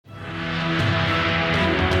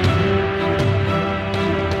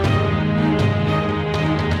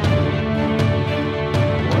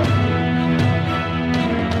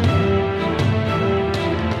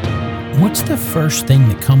first thing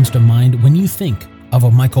that comes to mind when you think of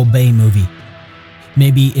a Michael Bay movie?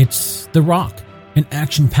 Maybe it's The Rock, an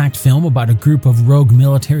action-packed film about a group of rogue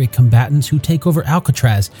military combatants who take over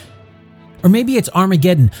Alcatraz. Or maybe it's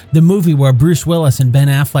Armageddon, the movie where Bruce Willis and Ben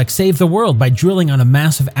Affleck save the world by drilling on a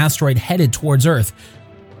massive asteroid headed towards Earth.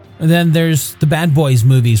 Then there's the Bad Boys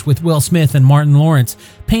movies with Will Smith and Martin Lawrence,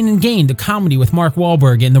 Pain and Gain, the comedy with Mark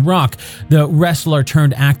Wahlberg, and The Rock, the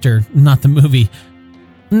wrestler-turned-actor, not the movie.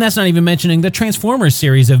 And that's not even mentioning the Transformers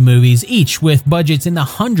series of movies, each with budgets in the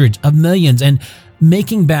hundreds of millions and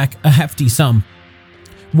making back a hefty sum.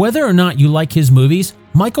 Whether or not you like his movies,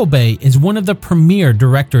 Michael Bay is one of the premier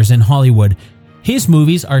directors in Hollywood. His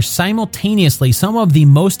movies are simultaneously some of the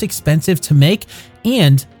most expensive to make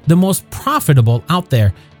and the most profitable out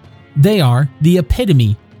there. They are the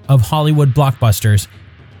epitome of Hollywood blockbusters.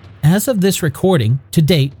 As of this recording, to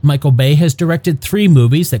date, Michael Bay has directed 3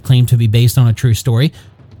 movies that claim to be based on a true story,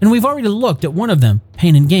 and we've already looked at one of them,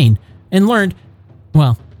 Pain and Gain, and learned,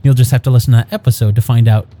 well, you'll just have to listen to that episode to find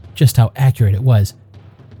out just how accurate it was.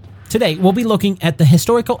 Today, we'll be looking at the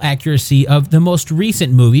historical accuracy of the most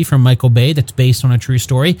recent movie from Michael Bay that's based on a true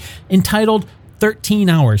story, entitled 13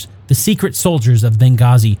 Hours, The Secret Soldiers of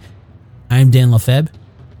Benghazi. I'm Dan Lefebvre,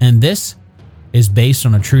 and this is based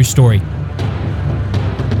on a true story.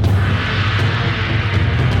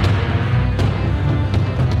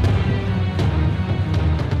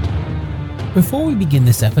 Before we begin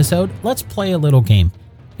this episode, let's play a little game.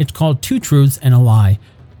 It's called Two Truths and a Lie.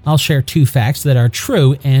 I'll share 2 facts that are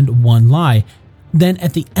true and 1 lie. Then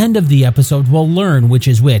at the end of the episode, we'll learn which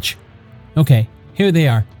is which. Okay, here they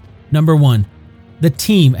are. Number 1. The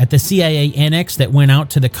team at the CIA annex that went out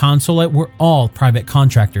to the consulate were all private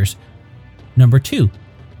contractors. Number 2.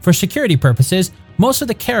 For security purposes, most of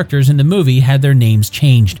the characters in the movie had their names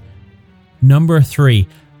changed. Number 3.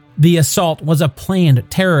 The assault was a planned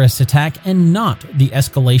terrorist attack and not the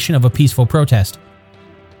escalation of a peaceful protest.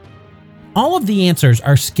 All of the answers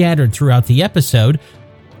are scattered throughout the episode,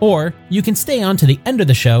 or you can stay on to the end of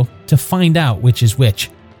the show to find out which is which.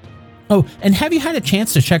 Oh, and have you had a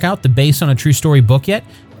chance to check out the Based on a True Story book yet?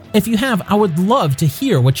 If you have, I would love to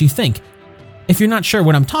hear what you think. If you're not sure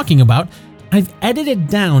what I'm talking about, I've edited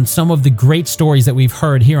down some of the great stories that we've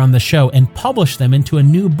heard here on the show and published them into a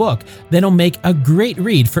new book that'll make a great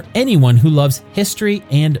read for anyone who loves history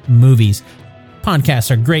and movies.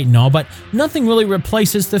 Podcasts are great and all, but nothing really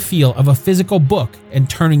replaces the feel of a physical book and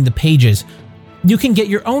turning the pages. You can get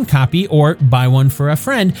your own copy or buy one for a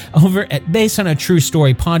friend over at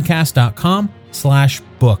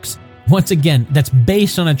basedonatruestorypodcast.com/books. Once again, that's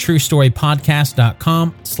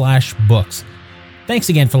basedonatruestorypodcast.com/books. Thanks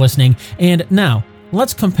again for listening, and now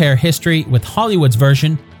let's compare history with Hollywood's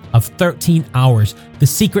version of 13 Hours, The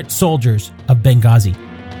Secret Soldiers of Benghazi.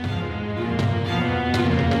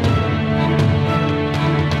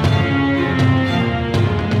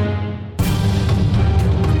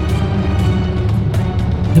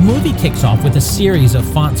 The movie kicks off with a series of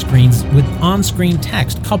font screens with on-screen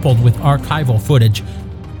text coupled with archival footage.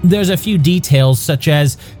 There's a few details, such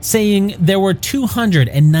as saying there were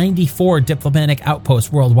 294 diplomatic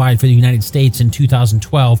outposts worldwide for the United States in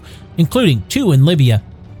 2012, including 2 in Libya,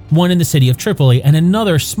 1 in the city of Tripoli, and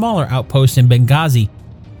another smaller outpost in Benghazi.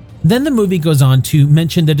 Then the movie goes on to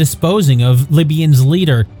mention the disposing of Libyan's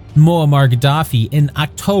leader, Muammar Gaddafi, in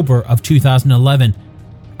October of 2011.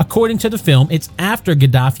 According to the film, it's after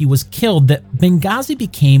Gaddafi was killed that Benghazi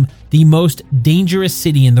became the most dangerous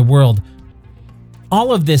city in the world.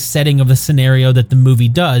 All of this setting of the scenario that the movie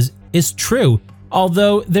does is true,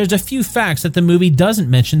 although there's a few facts that the movie doesn't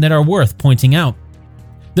mention that are worth pointing out.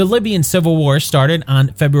 The Libyan civil war started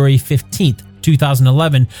on February 15th,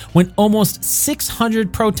 2011, when almost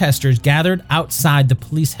 600 protesters gathered outside the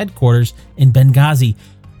police headquarters in Benghazi.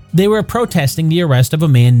 They were protesting the arrest of a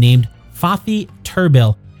man named Fathi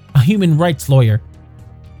Turbil, a human rights lawyer.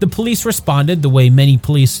 The police responded the way many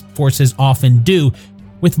police forces often do,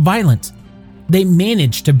 with violence. They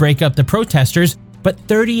managed to break up the protesters, but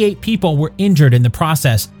 38 people were injured in the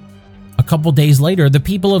process. A couple days later, the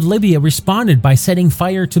people of Libya responded by setting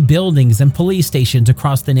fire to buildings and police stations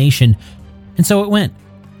across the nation. And so it went.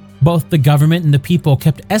 Both the government and the people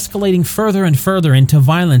kept escalating further and further into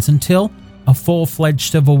violence until a full-fledged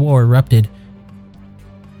civil war erupted.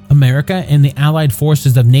 America and the allied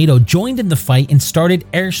forces of NATO joined in the fight and started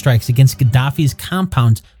airstrikes against Gaddafi's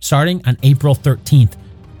compounds starting on April 13th.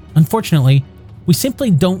 Unfortunately, we simply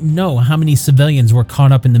don't know how many civilians were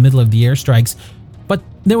caught up in the middle of the airstrikes, but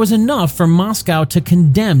there was enough for Moscow to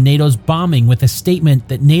condemn NATO's bombing with a statement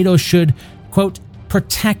that NATO should, quote,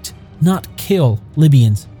 protect, not kill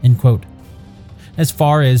Libyans, end quote. As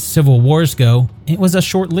far as civil wars go, it was a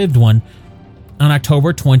short-lived one. On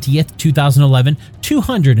October 20th, 2011,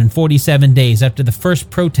 247 days after the first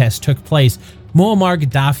protest took place, Muammar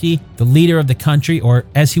Gaddafi, the leader of the country, or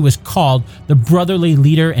as he was called, the brotherly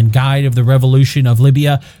leader and guide of the revolution of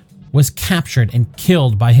Libya, was captured and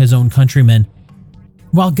killed by his own countrymen.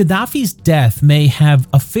 While Gaddafi's death may have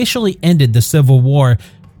officially ended the civil war,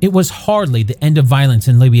 it was hardly the end of violence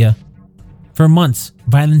in Libya. For months,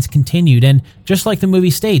 violence continued, and just like the movie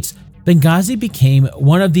states, Benghazi became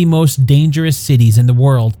one of the most dangerous cities in the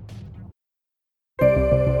world.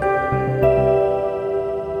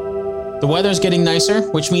 The weather's getting nicer,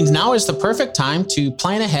 which means now is the perfect time to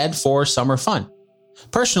plan ahead for summer fun.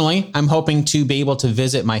 Personally, I'm hoping to be able to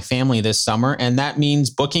visit my family this summer, and that means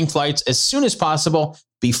booking flights as soon as possible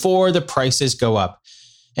before the prices go up.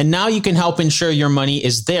 And now you can help ensure your money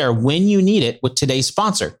is there when you need it with today's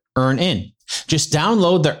sponsor, EarnIn. Just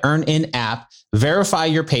download the EarnIn app, verify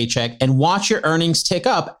your paycheck, and watch your earnings tick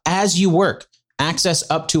up as you work. Access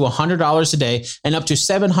up to $100 a day and up to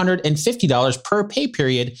 $750 per pay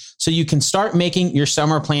period so you can start making your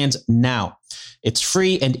summer plans now. It's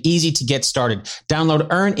free and easy to get started. Download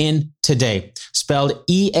EarnIn today, spelled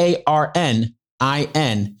EARNIN,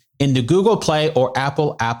 in the Google Play or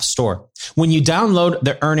Apple App Store. When you download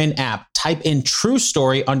the EarnIn app, type in True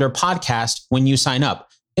Story under podcast when you sign up.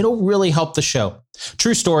 It'll really help the show.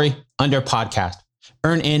 True Story under podcast.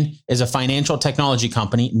 EarnIn is a financial technology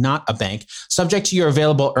company, not a bank, subject to your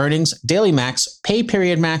available earnings, daily max, pay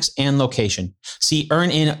period max, and location. See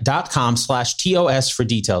earnin.com/TOS for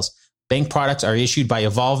details. Bank products are issued by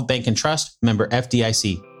Evolve Bank and Trust, member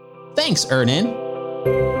FDIC. Thanks, EarnIn.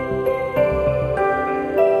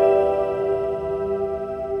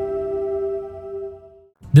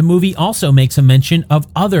 The movie also makes a mention of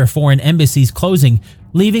other foreign embassies closing,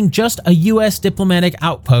 leaving just a U.S. diplomatic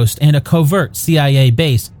outpost and a covert CIA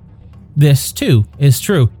base. This, too, is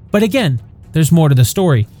true, but again, there's more to the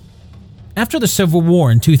story. After the Civil War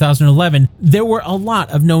in 2011, there were a lot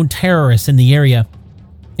of known terrorists in the area,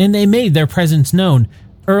 and they made their presence known.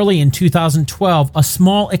 Early in 2012, a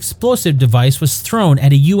small explosive device was thrown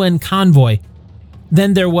at a UN convoy.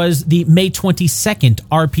 Then there was the May 22nd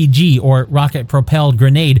RPG, or rocket-propelled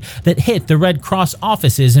grenade, that hit the Red Cross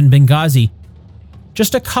offices in Benghazi.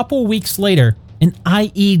 Just a couple weeks later, an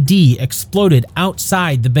IED exploded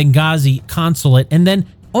outside the Benghazi consulate, and then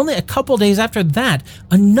only a couple days after that,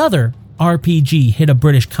 another RPG hit a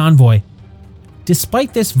British convoy.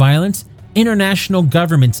 Despite this violence, international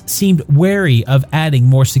governments seemed wary of adding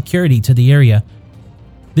more security to the area.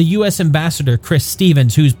 The U.S. ambassador Chris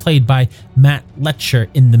Stevens, who's played by Matt Letcher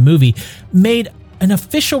in the movie, made an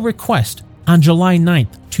official request on July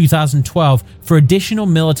 9th, 2012 for additional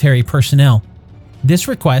military personnel. This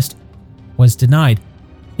request was denied.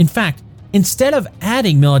 In fact, instead of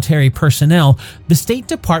adding military personnel, the State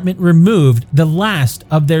Department removed the last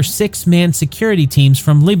of their 6-man security teams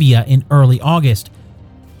from Libya in early August.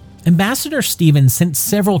 Ambassador Stevens sent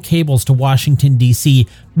several cables to Washington, D.C.,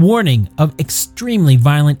 warning of extremely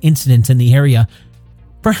violent incidents in the area.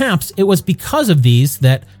 Perhaps it was because of these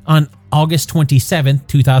that on August 27,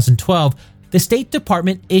 2012, the State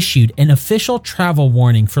Department issued an official travel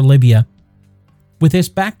warning for Libya. With this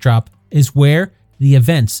backdrop is where the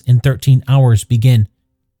events in 13 Hours begin.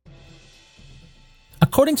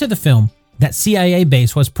 According to the film, that CIA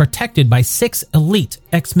base was protected by 6 elite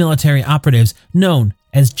ex-military operatives known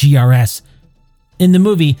as GRS. In the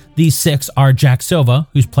movie, these 6 are Jack Silva,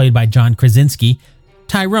 who's played by John Krasinski,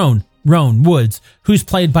 Tyrone Roan Woods, who's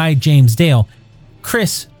played by James Dale,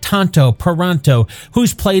 Chris Tonto Paranto,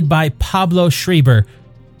 who's played by Pablo Schreiber,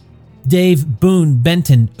 Dave Boone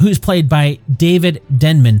Benton, who's played by David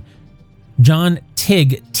Denman, John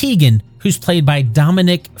Tig Teagan, who's played by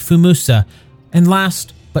Dominic Fumusa, and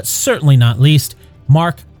last but certainly not least,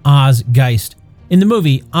 Mark Oz Geist. In the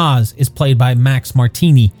movie, Oz is played by Max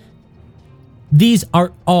Martini. These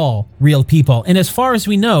are all real people, and as far as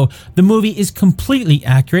we know, the movie is completely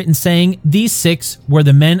accurate in saying these 6 were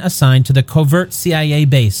the men assigned to the covert CIA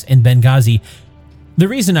base in Benghazi. The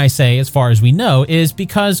reason I say as far as we know is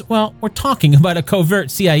because, well, we're talking about a covert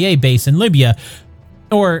CIA base in Libya,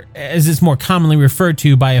 or as it's more commonly referred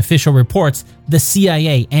to by official reports, the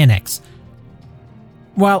CIA Annex.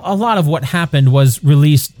 While a lot of what happened was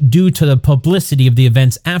released due to the publicity of the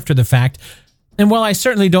events after the fact, and while I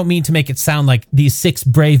certainly don't mean to make it sound like these 6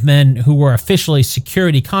 brave men who were officially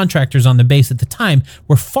security contractors on the base at the time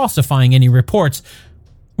were falsifying any reports,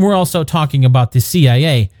 we're also talking about the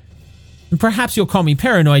CIA. And perhaps you'll call me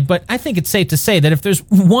paranoid, but I think it's safe to say that if there's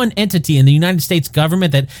one entity in the United States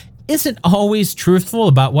government that isn't always truthful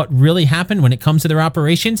about what really happened when it comes to their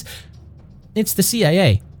operations, it's the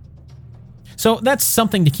CIA. So that's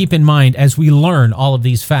something to keep in mind as we learn all of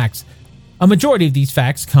these facts. A majority of these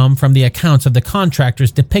facts come from the accounts of the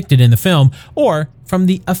contractors depicted in the film or from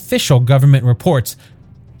the official government reports.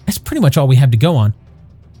 That's pretty much all we have to go on.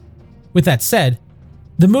 With that said,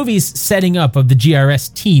 the movie's setting up of the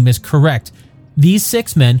GRS team is correct. These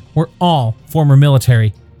 6 men were all former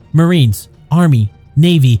military, Marines, Army,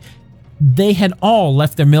 Navy. They had all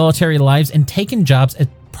left their military lives and taken jobs as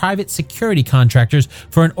private security contractors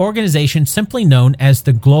for an organization simply known as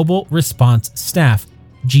the Global Response Staff,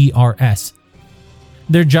 GRS.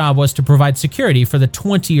 Their job was to provide security for the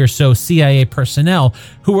 20 or so CIA personnel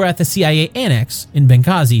who were at the CIA annex in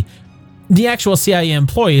Benghazi. The actual CIA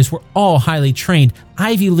employees were all highly trained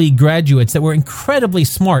Ivy League graduates that were incredibly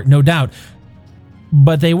smart, no doubt,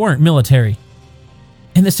 but they weren't military.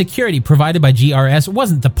 And the security provided by GRS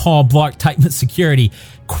wasn't the Paul Blart type of security,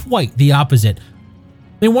 quite the opposite.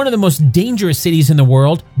 In one of the most dangerous cities in the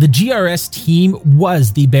world, the GRS team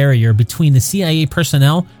was the barrier between the CIA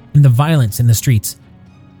personnel and the violence in the streets.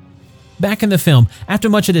 Back in the film, after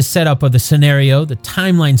much of the setup of the scenario, the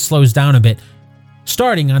timeline slows down a bit.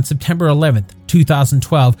 Starting on September 11th,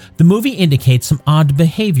 2012, the movie indicates some odd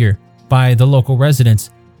behavior by the local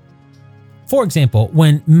residents. For example,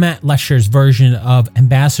 when Matt Lesher's version of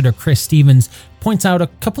Ambassador Chris Stevens points out a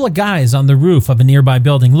couple of guys on the roof of a nearby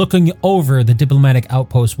building looking over the diplomatic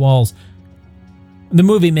outpost walls. The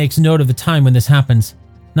movie makes note of the time when this happens,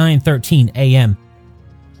 9:13 a.m.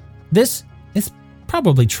 This is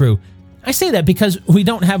probably true. I say that because we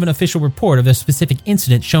don't have an official report of the specific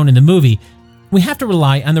incident shown in the movie. We have to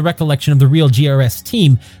rely on the recollection of the real GRS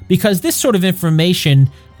team because this sort of information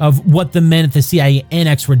of what the men at the CIA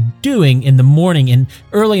annex were doing in the morning and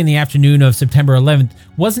early in the afternoon of September 11th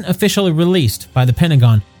wasn't officially released by the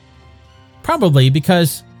Pentagon. Probably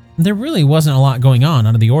because there really wasn't a lot going on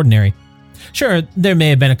out of the ordinary. Sure, there may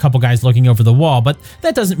have been a couple guys looking over the wall, but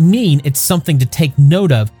that doesn't mean it's something to take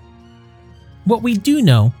note of. What we do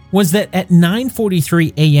know was that at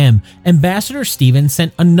 9:43 a.m., Ambassador Stevens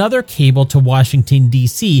sent another cable to Washington,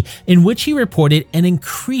 D.C., in which he reported an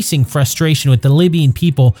increasing frustration with the Libyan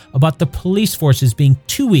people about the police forces being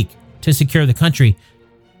too weak to secure the country.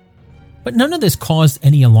 But none of this caused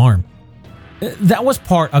any alarm. That was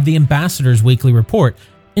part of the ambassador's weekly report.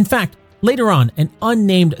 In fact, later on, an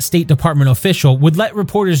unnamed State Department official would let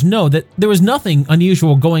reporters know that there was nothing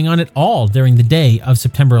unusual going on at all during the day of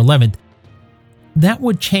September 11th. That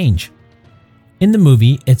would change. In the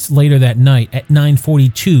movie, it's later that night at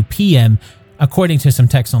 9:42 p.m., according to some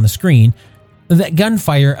text on the screen, that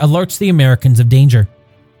gunfire alerts the Americans of danger.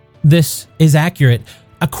 This is accurate.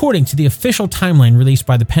 According to the official timeline released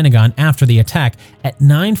by the Pentagon after the attack, at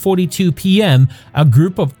 9:42 p.m., a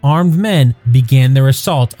group of armed men began their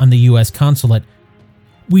assault on the U.S. consulate.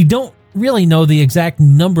 We don't really know the exact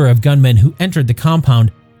number of gunmen who entered the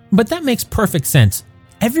compound, but that makes perfect sense.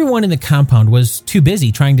 Everyone in the compound was too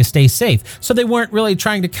busy trying to stay safe, so they weren't really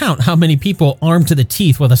trying to count how many people armed to the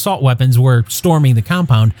teeth with assault weapons were storming the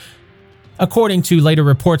compound. According to later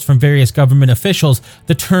reports from various government officials,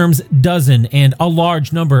 the terms dozen and a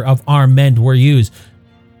large number of armed men were used.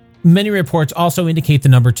 Many reports also indicate the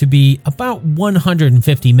number to be about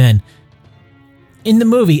 150 men. In the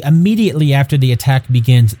movie, immediately after the attack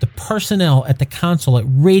begins, the personnel at the consulate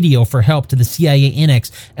radio for help to the CIA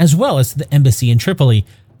annex as well as to the embassy in Tripoli.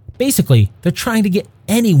 Basically, they're trying to get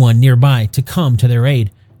anyone nearby to come to their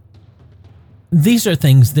aid. These are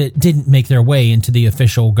things that didn't make their way into the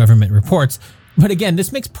official government reports, but again,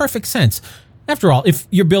 this makes perfect sense. After all, if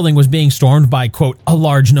your building was being stormed by, quote, a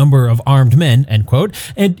large number of armed men, end quote,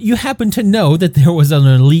 and you happen to know that there was an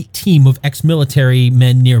elite team of ex-military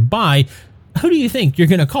men nearby, who do you think you're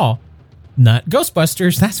going to call? Not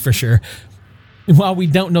Ghostbusters, that's for sure. While we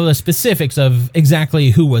don't know the specifics of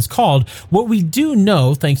exactly who was called, what we do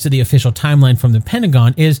know, thanks to the official timeline from the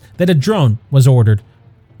Pentagon, is that a drone was ordered.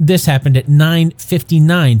 This happened at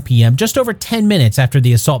 9:59 p.m., just over 10 minutes after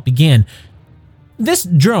the assault began. This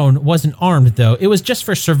drone wasn't armed, though. It was just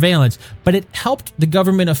for surveillance, but it helped the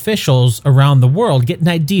government officials around the world get an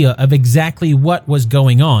idea of exactly what was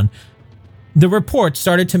going on. The reports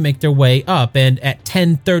started to make their way up, and at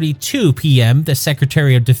 10:32 p.m., the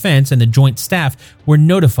Secretary of Defense and the Joint Staff were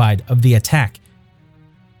notified of the attack.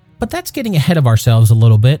 But that's getting ahead of ourselves a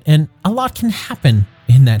little bit, and a lot can happen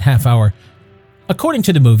in that half hour. According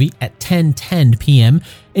to the movie, at 10:10 p.m.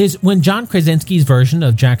 is when John Krasinski's version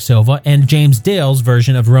of Jack Silva and James Dale's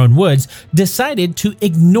version of Rowan Woods decided to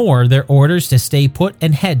ignore their orders to stay put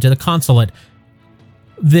and head to the consulate.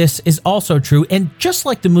 This is also true, and just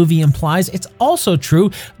like the movie implies, it's also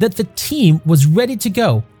true that the team was ready to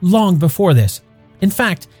go long before this. In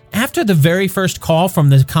fact, after the very first call from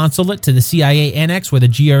the consulate to the CIA annex where the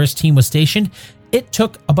GRS team was stationed, it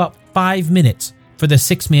took about 5 minutes for the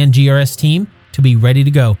 6-man GRS team to be ready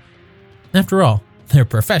to go. After all, they're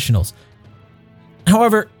professionals.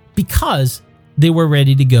 However, because they were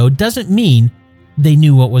ready to go doesn't mean they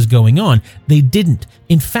knew what was going on. They didn't.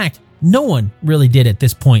 In fact, no one really did at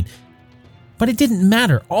this point. But it didn't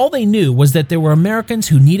matter. All they knew was that there were Americans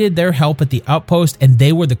who needed their help at the outpost, and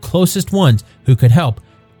they were the closest ones who could help.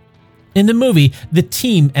 In the movie, the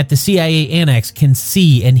team at the CIA annex can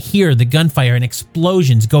see and hear the gunfire and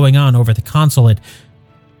explosions going on over the consulate.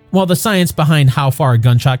 While the science behind how far a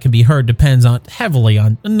gunshot can be heard depends heavily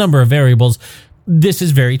on a number of variables, this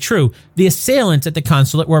is very true. The assailants at the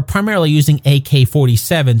consulate were primarily using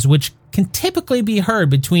AK-47s, which can typically be heard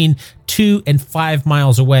between 2 and 5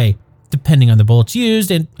 miles away, depending on the bullets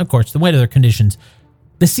used and, of course, the weather conditions.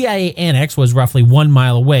 The CIA annex was roughly 1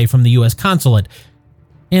 mile away from the U.S. consulate,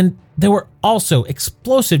 and there were also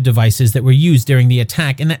explosive devices that were used during the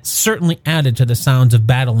attack, and that certainly added to the sounds of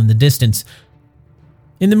battle in the distance.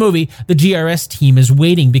 In the movie, the GRS team is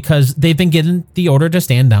waiting because they've been given the order to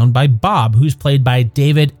stand down by Bob, who's played by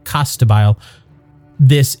David Costabile.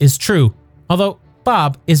 This is true, although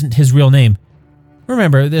Bob isn't his real name.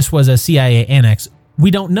 Remember, this was a CIA annex.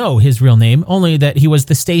 We don't know his real name, only that he was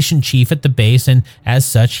the station chief at the base, and as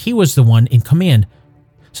such, he was the one in command.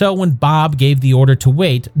 So when Bob gave the order to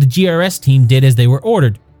wait, the GRS team did as they were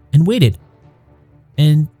ordered, and waited.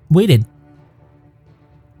 And waited.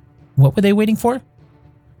 What were they waiting for?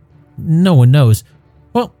 No one knows.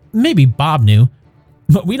 Well, maybe Bob knew,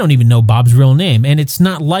 but we don't even know Bob's real name, and it's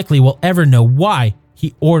not likely we'll ever know why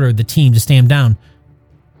he ordered the team to stand down.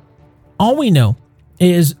 All we know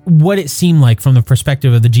is what it seemed like from the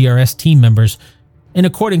perspective of the GRS team members, and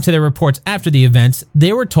according to their reports after the events,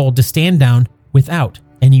 they were told to stand down without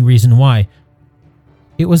any reason why.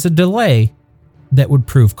 It was a delay that would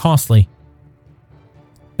prove costly.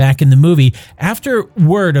 Back in the movie, after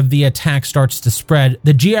word of the attack starts to spread,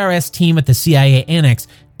 the GRS team at the CIA annex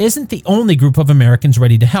isn't the only group of Americans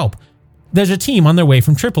ready to help. There's a team on their way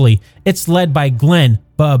from Tripoli. It's led by Glenn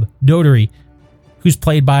 "Bub" Dougherty, who's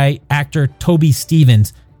played by actor Toby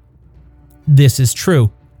Stevens. This is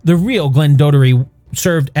true. The real Glenn Dougherty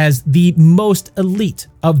served as the most elite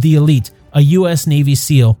of the elite, a U.S. Navy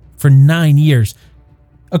SEAL, for 9 years.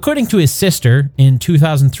 According to his sister, in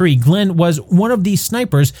 2003, Glenn was one of these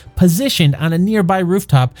snipers positioned on a nearby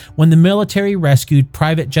rooftop when the military rescued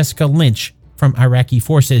Private Jessica Lynch from Iraqi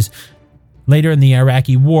forces. Later in the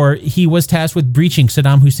Iraqi war, he was tasked with breaching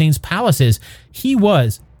Saddam Hussein's palaces. He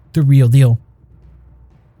was the real deal.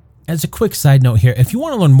 As a quick side note here, if you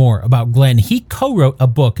want to learn more about Glenn, he co-wrote a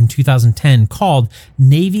book in 2010 called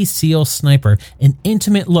Navy SEAL Sniper, an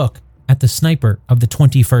intimate look at the sniper of the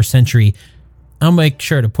 21st century. I'll make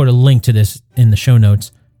sure to put a link to this in the show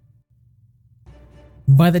notes.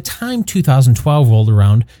 By the time 2012 rolled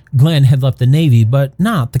around, Glenn had left the Navy, but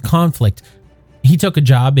not the conflict. He took a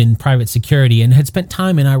job in private security and had spent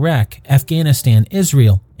time in Iraq, Afghanistan,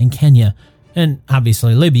 Israel, and Kenya, and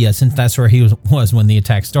obviously Libya, since that's where he was when the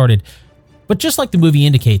attack started. But just like the movie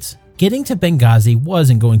indicates, getting to Benghazi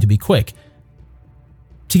wasn't going to be quick.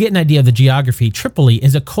 To get an idea of the geography, Tripoli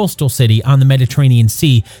is a coastal city on the Mediterranean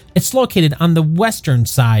Sea. It's located on the western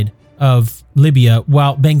side of Libya,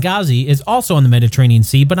 while Benghazi is also on the Mediterranean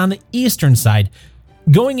Sea, but on the eastern side.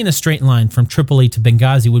 Going in a straight line from Tripoli to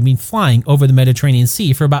Benghazi would mean flying over the Mediterranean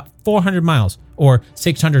Sea for about 400 miles, or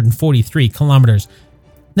 643 kilometers.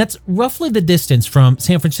 That's roughly the distance from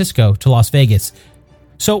San Francisco to Las Vegas.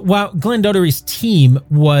 So while Glenn Dougherty's team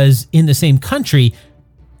was in the same country,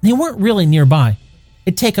 they weren't really nearby.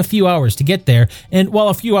 It'd take a few hours to get there, and while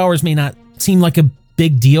a few hours may not seem like a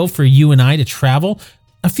big deal for you and I to travel,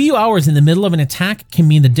 a few hours in the middle of an attack can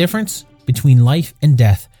mean the difference between life and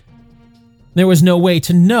death. There was no way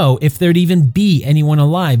to know if there'd even be anyone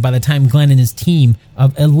alive by the time Glenn and his team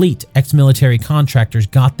of elite ex-military contractors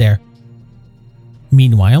got there.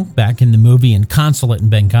 Meanwhile, back in the movie and consulate in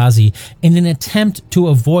Benghazi, in an attempt to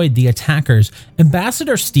avoid the attackers,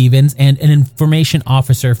 Ambassador Stevens and an information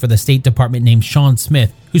officer for the State Department named Sean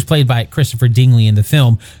Smith, who's played by Christopher Dingley in the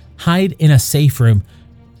film, hide in a safe room.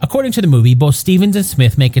 According to the movie, both Stevens and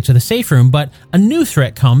Smith make it to the safe room, but a new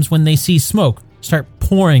threat comes when they see smoke start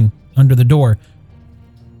pouring under the door.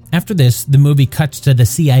 After this, the movie cuts to the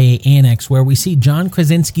CIA annex where we see John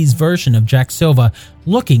Krasinski's version of Jack Silva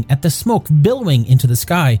looking at the smoke billowing into the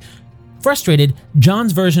sky. Frustrated,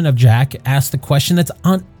 John's version of Jack asks the question that's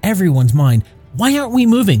on everyone's mind: why aren't we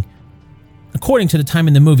moving? According to the time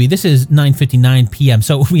in the movie, this is 9:59 p.m.,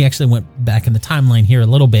 so we actually went back in the timeline here a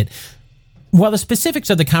little bit. While the specifics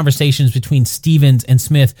of the conversations between Stevens and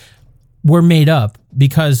Smith were made up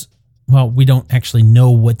because, well, we don't actually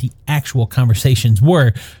know what the actual conversations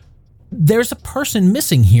were, there's a person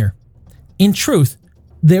missing here. In truth,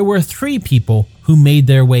 there were 3 people who made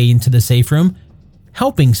their way into the safe room.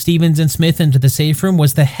 Helping Stevens and Smith into the safe room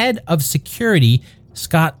was the head of security,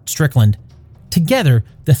 Scott Strickland. Together,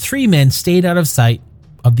 the 3 men stayed out of sight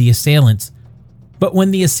of the assailants. But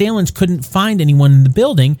when the assailants couldn't find anyone in the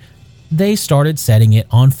building, they started setting it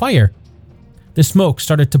on fire. The smoke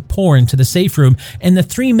started to pour into the safe room, and the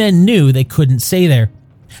 3 men knew they couldn't stay there.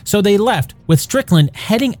 So they left, with Strickland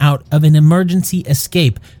heading out of an emergency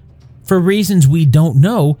escape. For reasons we don't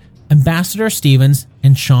know, Ambassador Stevens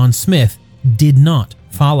and Sean Smith did not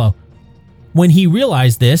follow. When he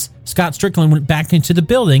realized this, Scott Strickland went back into the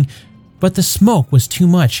building, but the smoke was too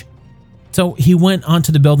much. So he went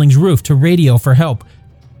onto the building's roof to radio for help.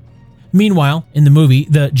 Meanwhile, in the movie,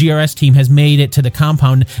 the GRS team has made it to the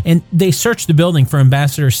compound and they search the building for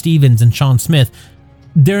Ambassador Stevens and Sean Smith.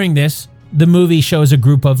 During this, the movie shows a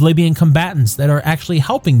group of Libyan combatants that are actually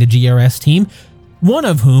helping the GRS team, one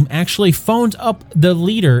of whom actually phones up the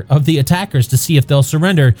leader of the attackers to see if they'll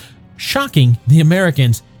surrender, shocking the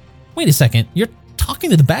Americans. Wait a second, you're talking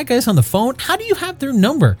to the bad guys on the phone? How do you have their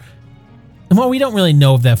number? And while we don't really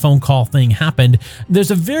know if that phone call thing happened,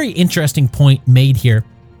 there's a very interesting point made here.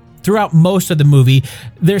 Throughout most of the movie,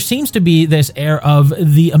 there seems to be this air of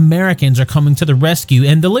the Americans are coming to the rescue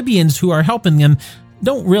and the Libyans who are helping them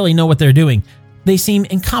don't really know what they're doing. They seem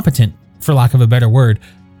incompetent, for lack of a better word.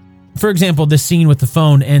 For example, this scene with the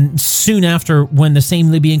phone, and soon after when the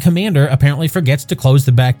same Libyan commander apparently forgets to close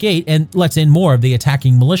the back gate and lets in more of the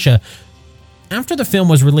attacking militia. After the film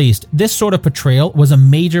was released, this sort of portrayal was a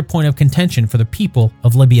major point of contention for the people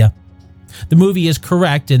of Libya. The movie is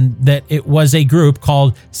correct in that it was a group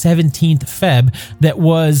called 17th Feb that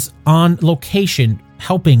was on location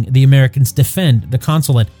helping the Americans defend the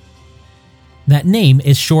consulate. That name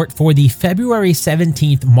is short for the February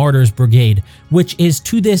 17th Martyrs Brigade, which is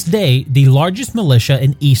to this day the largest militia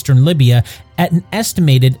in eastern Libya at an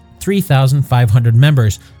estimated 3,500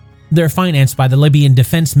 members. They're financed by the Libyan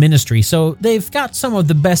Defense Ministry, so they've got some of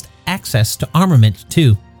the best access to armament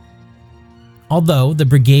too. Although the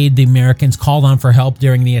brigade the Americans called on for help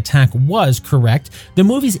during the attack was correct, the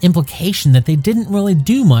movie's implication that they didn't really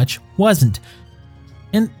do much wasn't.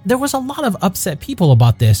 And there was a lot of upset people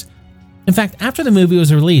about this. In fact, after the movie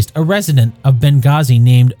was released, a resident of Benghazi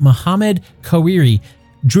named Mohammed Kawiri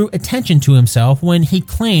drew attention to himself when he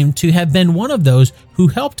claimed to have been one of those who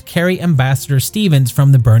helped carry Ambassador Stevens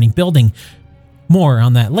from the burning building. More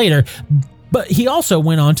on that later, but he also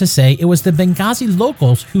went on to say it was the Benghazi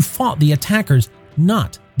locals who fought the attackers,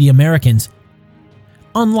 not the Americans.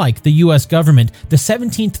 Unlike the US government, the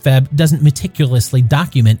 17th Feb doesn't meticulously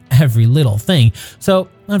document every little thing, so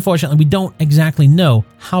unfortunately we don't exactly know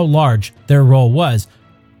how large their role was.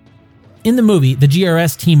 In the movie, the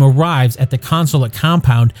GRS team arrives at the consulate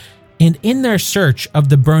compound, and in their search of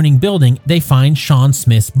the burning building, they find Sean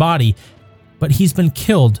Smith's body, but he's been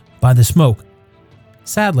killed by the smoke.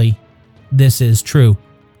 Sadly, this is true.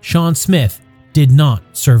 Sean Smith did not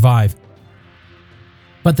survive.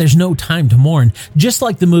 But there's no time to mourn. Just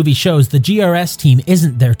like the movie shows, the GRS team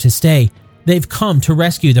isn't there to stay. They've come to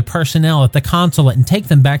rescue the personnel at the consulate and take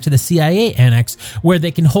them back to the CIA annex, where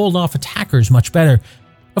they can hold off attackers much better.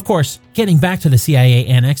 Of course, getting back to the CIA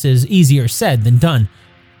annex is easier said than done.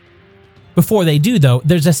 Before they do, though,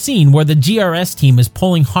 there's a scene where the GRS team is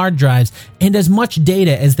pulling hard drives and as much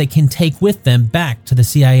data as they can take with them back to the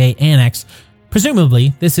CIA annex.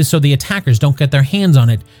 Presumably, this is so the attackers don't get their hands on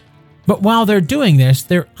it. But while they're doing this,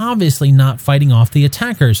 they're obviously not fighting off the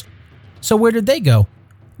attackers. So where did they go?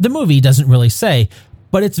 The movie doesn't really say,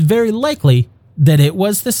 but it's very likely that it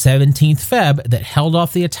was the 17th Feb that held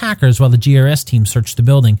off the attackers while the GRS team searched the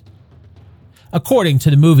building. According to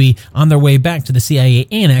the movie, on their way back to the CIA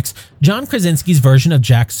annex, John Krasinski's version of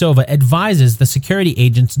Jack Silva advises the security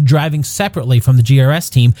agents driving separately from the GRS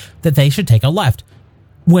team that they should take a left.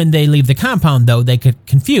 When they leave the compound, though, they get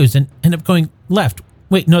confused and end up going left.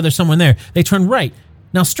 Wait, no, there's someone there. They turn right.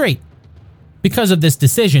 Now straight. Because of this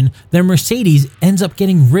decision, their Mercedes ends up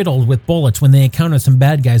getting riddled with bullets when they encounter some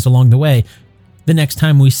bad guys along the way. The next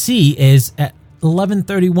time we see is at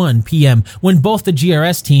 11:31 p.m. when both the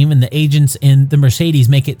GRS team and the agents in the Mercedes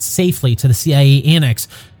make it safely to the CIA annex,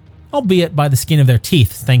 albeit by the skin of their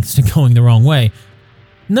teeth thanks to going the wrong way.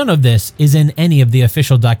 None of this is in any of the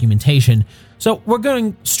official documentation, so we're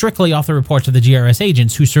going strictly off the reports of the GRS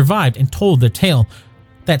agents who survived and told their tale.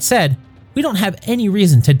 That said, we don't have any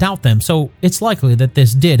reason to doubt them, so it's likely that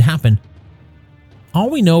this did happen. all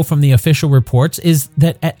we know from the official reports is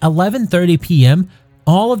that at 11:30 p.m.,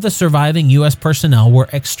 all of the surviving U.S. personnel were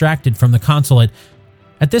extracted from the consulate.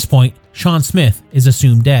 At this point, Sean Smith is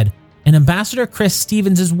assumed dead, and Ambassador Chris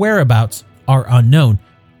Stevens' whereabouts are unknown.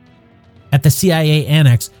 At the CIA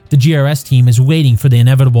annex, the GRS team is waiting for the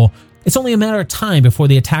inevitable. It's only a matter of time before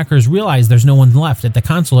the attackers realize there's no one left at the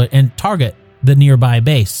consulate and target the nearby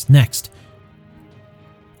base next.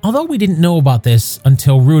 Although we didn't know about this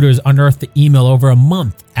until Reuters unearthed the email over a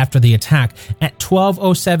month after the attack, at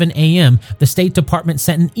 12:07 a.m., the State Department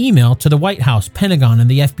sent an email to the White House, Pentagon, and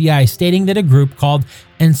the FBI stating that a group called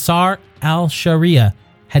Ansar al-Sharia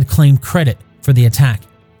had claimed credit for the attack.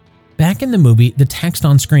 Back in the movie, the text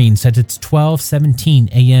on screen says it's 12:17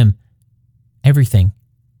 a.m. Everything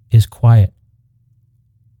is quiet.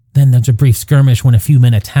 Then there's a brief skirmish when a few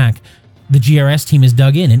men attack. The GRS team is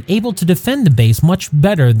dug in and able to defend the base much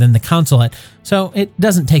better than the consulate, so it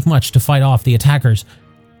doesn't take much to fight off the attackers.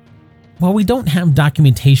 While we don't have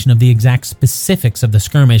documentation of the exact specifics of the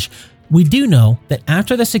skirmish, we do know that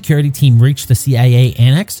after the security team reached the CIA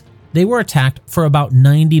annex, they were attacked for about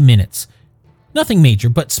 90 minutes. Nothing major,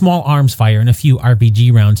 but small arms fire and a few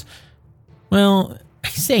RPG rounds. Well, I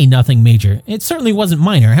say nothing major. It certainly wasn't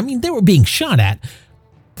minor. I mean, they were being shot at.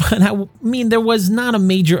 But there was not a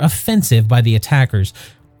major offensive by the attackers.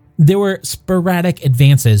 There were sporadic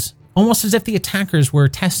advances, almost as if the attackers were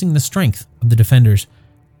testing the strength of the defenders.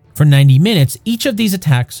 For 90 minutes, each of these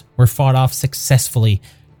attacks were fought off successfully.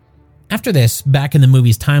 After this, back in the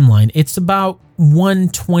movie's timeline, it's about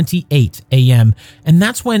 1:28 a.m., and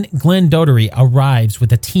that's when Glenn Dougherty arrives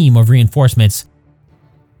with a team of reinforcements.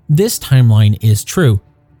 This timeline is true.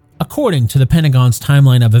 According to the Pentagon's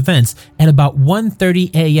timeline of events, at about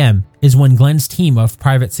 1:30 a.m. is when Glenn's team of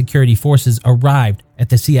private security forces arrived at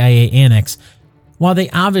the CIA annex. While they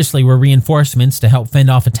obviously were reinforcements to help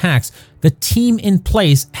fend off attacks, the team in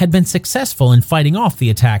place had been successful in fighting off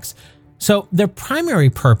the attacks. So their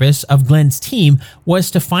primary purpose of Glenn's team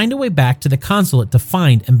was to find a way back to the consulate to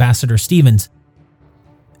find Ambassador Stevens.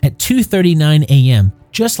 At 2:39 a.m.,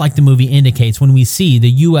 just like the movie indicates when we see the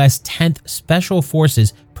U.S. 10th Special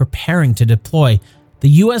Forces preparing to deploy, the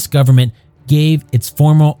U.S. government gave its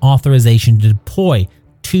formal authorization to deploy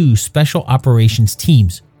 2 special operations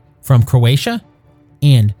teams from Croatia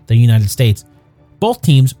and the United States. Both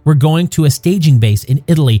teams were going to a staging base in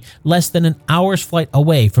Italy, less than an hour's flight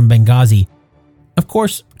away from Benghazi. Of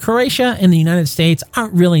course, Croatia and the United States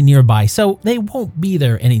aren't really nearby, so they won't be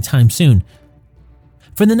there anytime soon.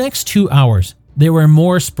 For the next 2 hours, there were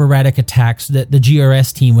more sporadic attacks that the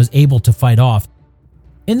GRS team was able to fight off.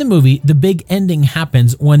 In the movie, the big ending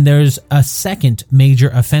happens when there's a second major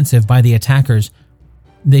offensive by the attackers.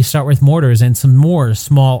 They start with mortars and some more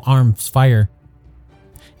small arms fire.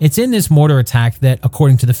 It's in this mortar attack that,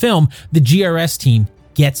 according to the film, the GRS team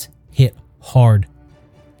gets hit hard.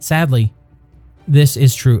 Sadly, this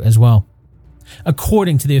is true as well.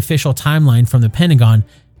 According to the official timeline from the Pentagon,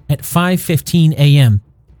 at 5:15 a.m.,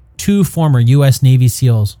 2 former U.S. Navy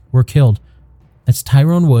SEALs were killed. That's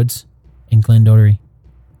Tyrone Woods and Glenn Dougherty.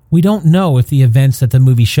 We don't know if the events that the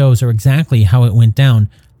movie shows are exactly how it went down,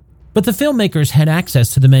 but the filmmakers had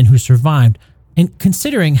access to the men who survived, and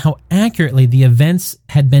considering how accurately the events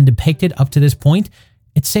had been depicted up to this point,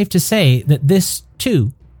 it's safe to say that this,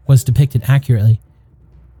 too, was depicted accurately.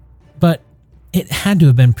 But it had to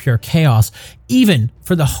have been pure chaos, even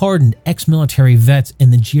for the hardened ex-military vets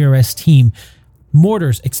in the GRS team.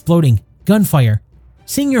 Mortars exploding, gunfire,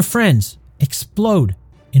 seeing your friends explode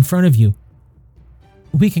in front of you.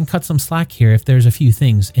 We can cut some slack here if there's a few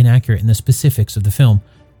things inaccurate in the specifics of the film.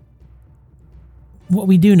 What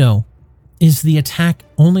we do know is the attack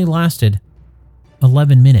only lasted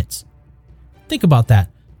 11 minutes. Think about that.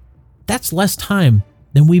 That's less time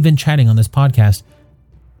than we've been chatting on this podcast.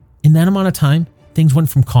 In that amount of time, things went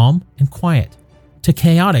from calm and quiet to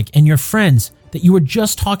chaotic, and your friends that you were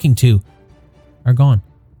just talking to are gone.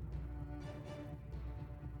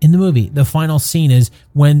 In the movie, the final scene is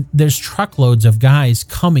when there's truckloads of guys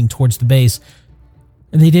coming towards the base.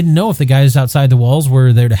 They didn't know if the guys outside the walls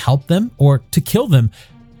were there to help them or to kill them.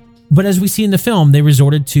 But as we see in the film, they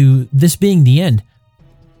resorted to this being the end.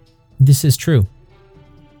 This is true.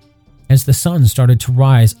 As the sun started to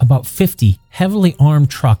rise, about 50 heavily armed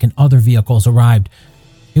truck and other vehicles arrived.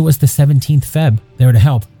 It was the 17th Feb there to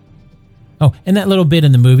help. Oh, and that little bit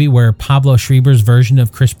in the movie where Pablo Schreiber's version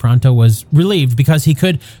of Chris Pronto was relieved because he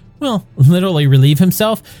could, well, literally relieve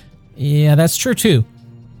himself. Yeah, that's true too.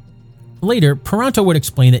 Later, Pronto would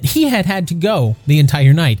explain that he had to go the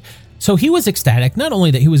entire night, so he was ecstatic not only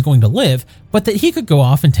that he was going to live, but that he could go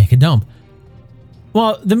off and take a dump.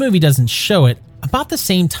 While the movie doesn't show it, About the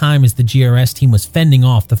same time as the GRS team was fending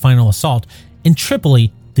off the final assault, in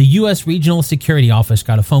Tripoli, the U.S. Regional Security Office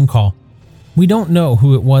got a phone call. We don't know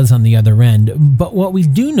who it was on the other end, but what we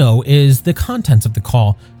do know is the contents of the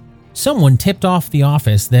call. Someone tipped off the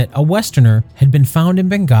office that a Westerner had been found in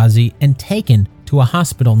Benghazi and taken to a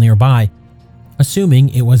hospital nearby. Assuming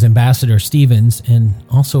it was Ambassador Stevens, and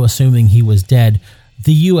also assuming he was dead,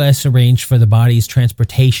 the U.S. arranged for the body's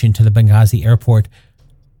transportation to the Benghazi airport.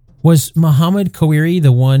 Was Mohammed Kawiri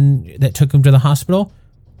the one that took him to the hospital?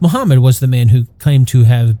 Mohammed was the man who claimed to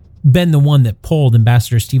have been the one that pulled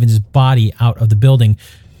Ambassador Stevens' body out of the building,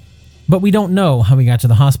 but we don't know how he got to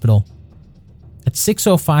the hospital. At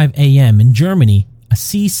 6:05 a.m. in Germany, a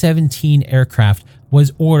C-17 aircraft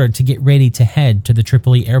was ordered to get ready to head to the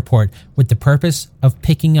Tripoli airport with the purpose of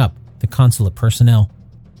picking up the consulate personnel.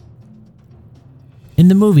 In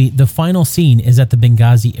the movie, the final scene is at the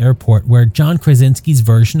Benghazi airport, where John Krasinski's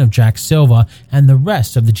version of Jack Silva and the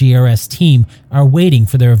rest of the GRS team are waiting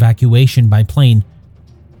for their evacuation by plane.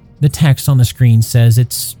 The text on the screen says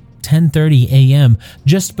it's 10:30 a.m.,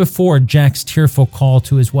 just before Jack's tearful call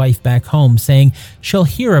to his wife back home, saying she'll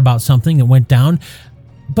hear about something that went down,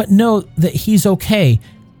 but know that he's okay.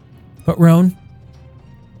 But Roan's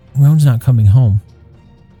not coming home.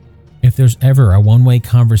 If there's ever a one-way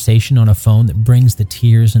conversation on a phone that brings the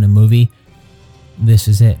tears in a movie, this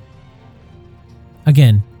is it.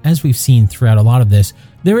 Again, as we've seen throughout a lot of this,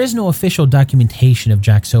 there is no official documentation of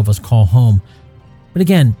Jack Silva's call home. But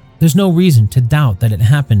again, there's no reason to doubt that it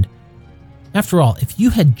happened. After all, if you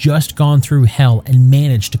had just gone through hell and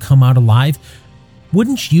managed to come out alive,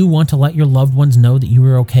 wouldn't you want to let your loved ones know that you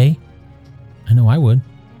were okay? I know I would.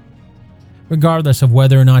 Regardless of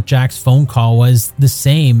whether or not Jack's phone call was the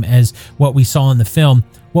same as what we saw in the film,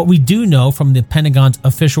 what we do know from the Pentagon's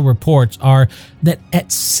official reports are that at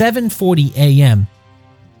 7:40 a.m.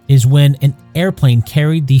 is when an airplane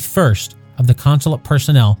carried the first of the consulate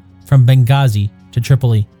personnel from Benghazi to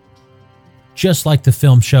Tripoli. Just like the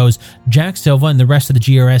film shows, Jack Silva and the rest of the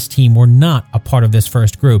GRS team were not a part of this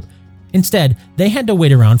first group. Instead, they had to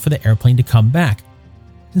wait around for the airplane to come back.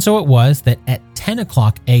 And so it was that at 10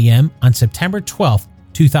 o'clock a.m. on September 12,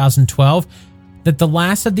 2012, that the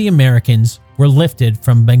last of the Americans were lifted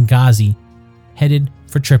from Benghazi, headed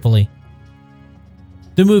for Tripoli.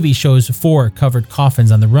 The movie shows 4 covered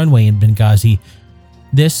coffins on the runway in Benghazi.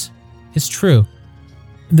 This is true.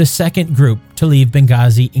 The second group to leave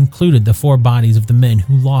Benghazi included the 4 bodies of the men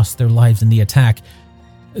who lost their lives in the attack.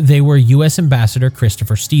 They were U.S. Ambassador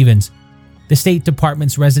Christopher Stevens, the State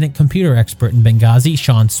Department's resident computer expert in Benghazi,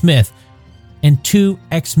 Sean Smith, and 2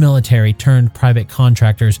 ex-military turned private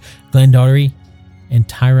contractors, Glenn Daugherty and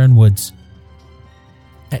Tyrone Woods.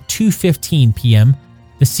 At 2:15 p.m.,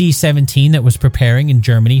 the C-17 that was preparing in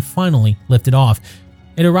Germany finally lifted off.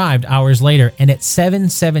 It arrived hours later, and at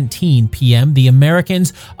 7:17 p.m., the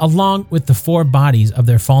Americans, along with the 4 bodies of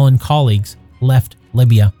their fallen colleagues, left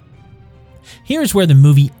Libya. Here's where the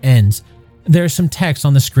movie ends. There's some text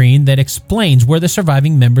on the screen that explains where the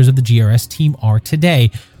surviving members of the GRS team are today.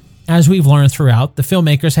 As we've learned throughout, the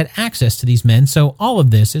filmmakers had access to these men, so all of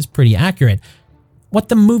this is pretty accurate. What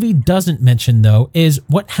the movie doesn't mention, though, is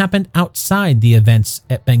what happened outside the events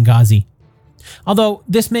at Benghazi. Although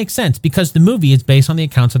this makes sense because the movie is based on the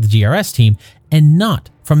accounts of the GRS team and not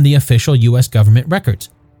from the official U.S. government records.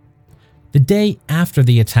 The day after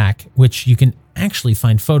the attack, which you can actually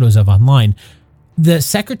find photos of online, the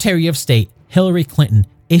Secretary of State, Hillary Clinton,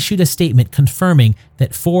 issued a statement confirming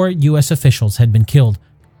that 4 U.S. officials had been killed.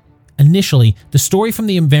 Initially, the story from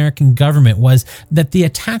the American government was that the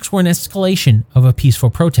attacks were an escalation of a peaceful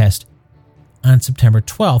protest. On September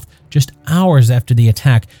 12th, just hours after the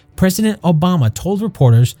attack, President Obama told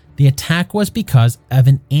reporters the attack was because of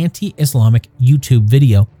an anti-Islamic YouTube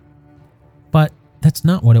video. But that's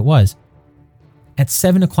not what it was. At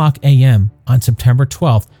 7 o'clock a.m. on September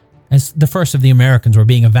 12th, as the first of the Americans were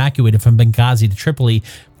being evacuated from Benghazi to Tripoli,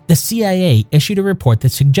 the CIA issued a report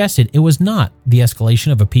that suggested it was not the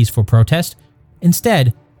escalation of a peaceful protest.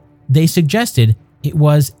 Instead, they suggested it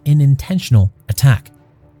was an intentional attack.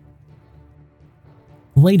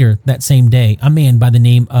 Later that same day, a man by the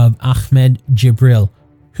name of Ahmed Jibril,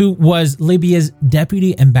 who was Libya's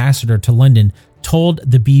deputy ambassador to London, told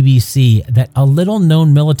the BBC that a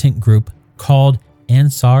little-known militant group called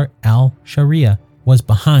Ansar al-Sharia was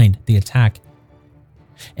behind the attack.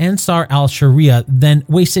 Ansar al-Sharia then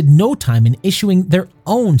wasted no time in issuing their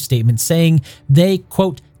own statement saying they,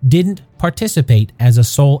 quote, didn't participate as a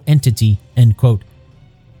sole entity, end quote.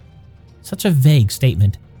 Such a vague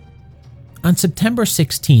statement. On September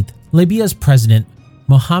 16th, Libya's president,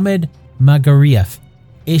 Mohamed Magariaf,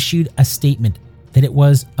 issued a statement that it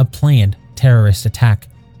was a planned terrorist attack.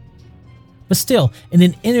 But still, in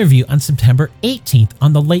an interview on September 18th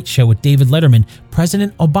on The Late Show with David Letterman,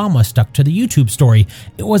 President Obama stuck to the YouTube story.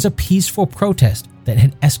 It was a peaceful protest that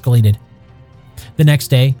had escalated. The next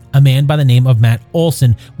day, a man by the name of Matt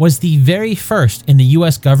Olsen was the very first in the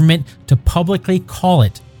US government to publicly call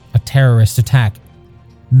it a terrorist attack.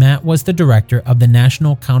 Matt was the director of the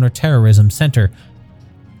National Counterterrorism Center.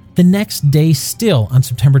 The next day still, on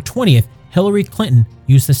September 20th, Hillary Clinton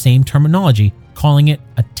used the same terminology, calling it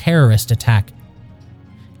a terrorist attack.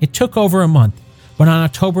 It took over a month, but on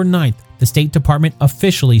October 9th, the State Department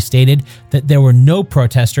officially stated that there were no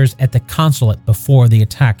protesters at the consulate before the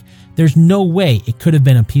attack. There's no way it could have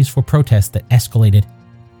been a peaceful protest that escalated.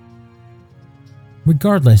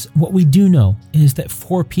 Regardless, what we do know is that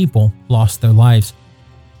 4 people lost their lives.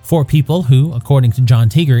 4 people who, according to John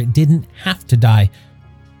Tiger, didn't have to die.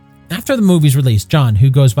 After the movie's release, John, who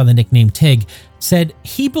goes by the nickname Tig, said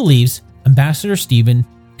he believes Ambassador Stephen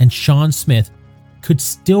and Sean Smith could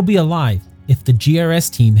still be alive if the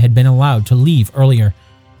GRS team had been allowed to leave earlier.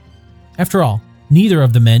 After all, neither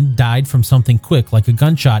of the men died from something quick like a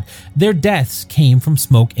gunshot. Their deaths came from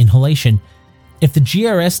smoke inhalation. If the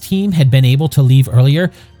GRS team had been able to leave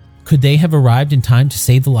earlier, could they have arrived in time to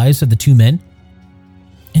save the lives of the 2 men?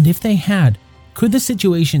 And if they had, could the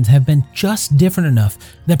situations have been just different enough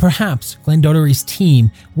that perhaps Glenn Dougherty's team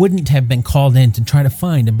wouldn't have been called in to try to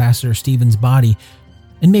find Ambassador Stephen's body?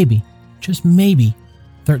 And maybe, just maybe,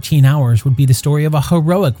 13 Hours would be the story of a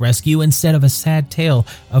heroic rescue instead of a sad tale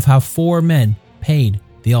of how 4 men paid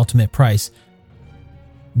the ultimate price.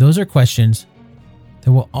 Those are questions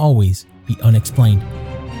that will always be unexplained.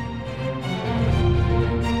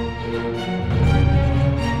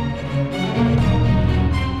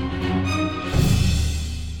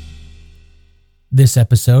 This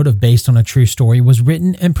episode of Based on a True Story was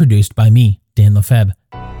written and produced by me, Dan Lefebvre.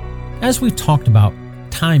 As we've talked about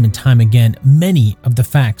time and time again, many of the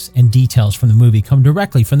facts and details from the movie come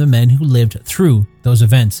directly from the men who lived through those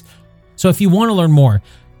events. So if you want to learn more,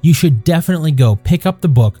 you should definitely go pick up the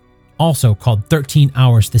book, also called 13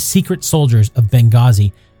 Hours, The Secret Soldiers of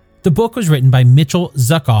Benghazi. The book was written by Mitchell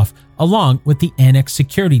Zuckoff along with the Annex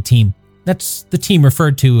Security Team. That's the team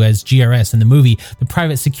referred to as GRS in the movie, the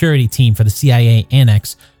private security team for the CIA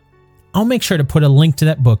Annex. I'll make sure to put a link to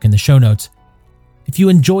that book in the show notes. If you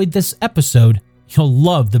enjoyed this episode, you'll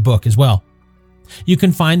love the book as well. You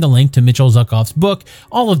can find the link to Mitchell Zuckoff's book,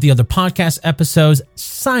 all of the other podcast episodes,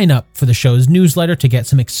 sign up for the show's newsletter to get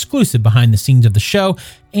some exclusive behind the scenes of the show,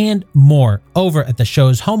 and more over at the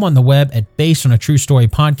show's home on the web at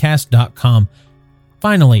basedonatruestorypodcast.com.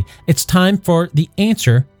 Finally, it's time for the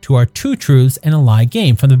answer to our 2 truths and a lie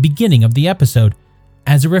game from the beginning of the episode.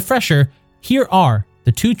 As a refresher, here are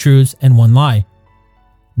the 2 truths and 1 lie.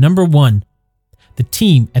 Number 1. The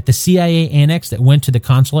team at the CIA Annex that went to the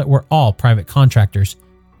consulate were all private contractors.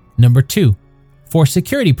 Number 2. For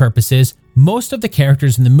security purposes, most of the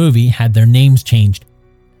characters in the movie had their names changed.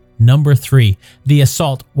 Number 3. The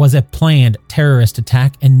assault was a planned terrorist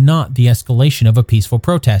attack and not the escalation of a peaceful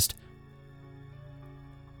protest.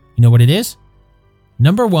 You know what it is?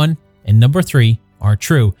 Number 1 and number 3 are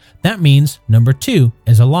true. That means number 2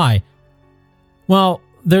 is a lie. Well,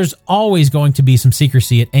 there's always going to be some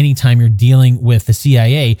secrecy at any time you're dealing with the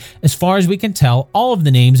CIA. As far as we can tell, all of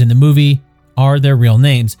the names in the movie are their real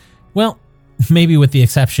names. Well, maybe with the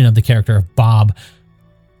exception of the character of Bob.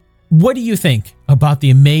 What do you think about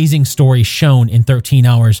the amazing story shown in 13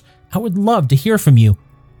 Hours? I would love to hear from you.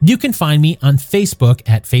 You can find me on Facebook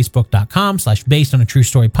at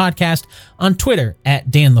facebook.com/basedonatruestorypodcast, on Twitter at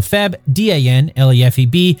Dan Lefebvre,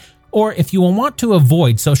 DANLEFEB, or if you want to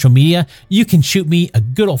avoid social media, you can shoot me a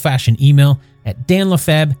good old-fashioned email at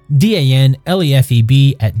danlefebvre,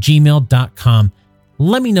 DANLEFEB @gmail.com.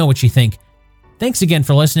 Let me know what you think. Thanks again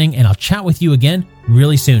for listening, and I'll chat with you again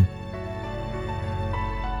really soon.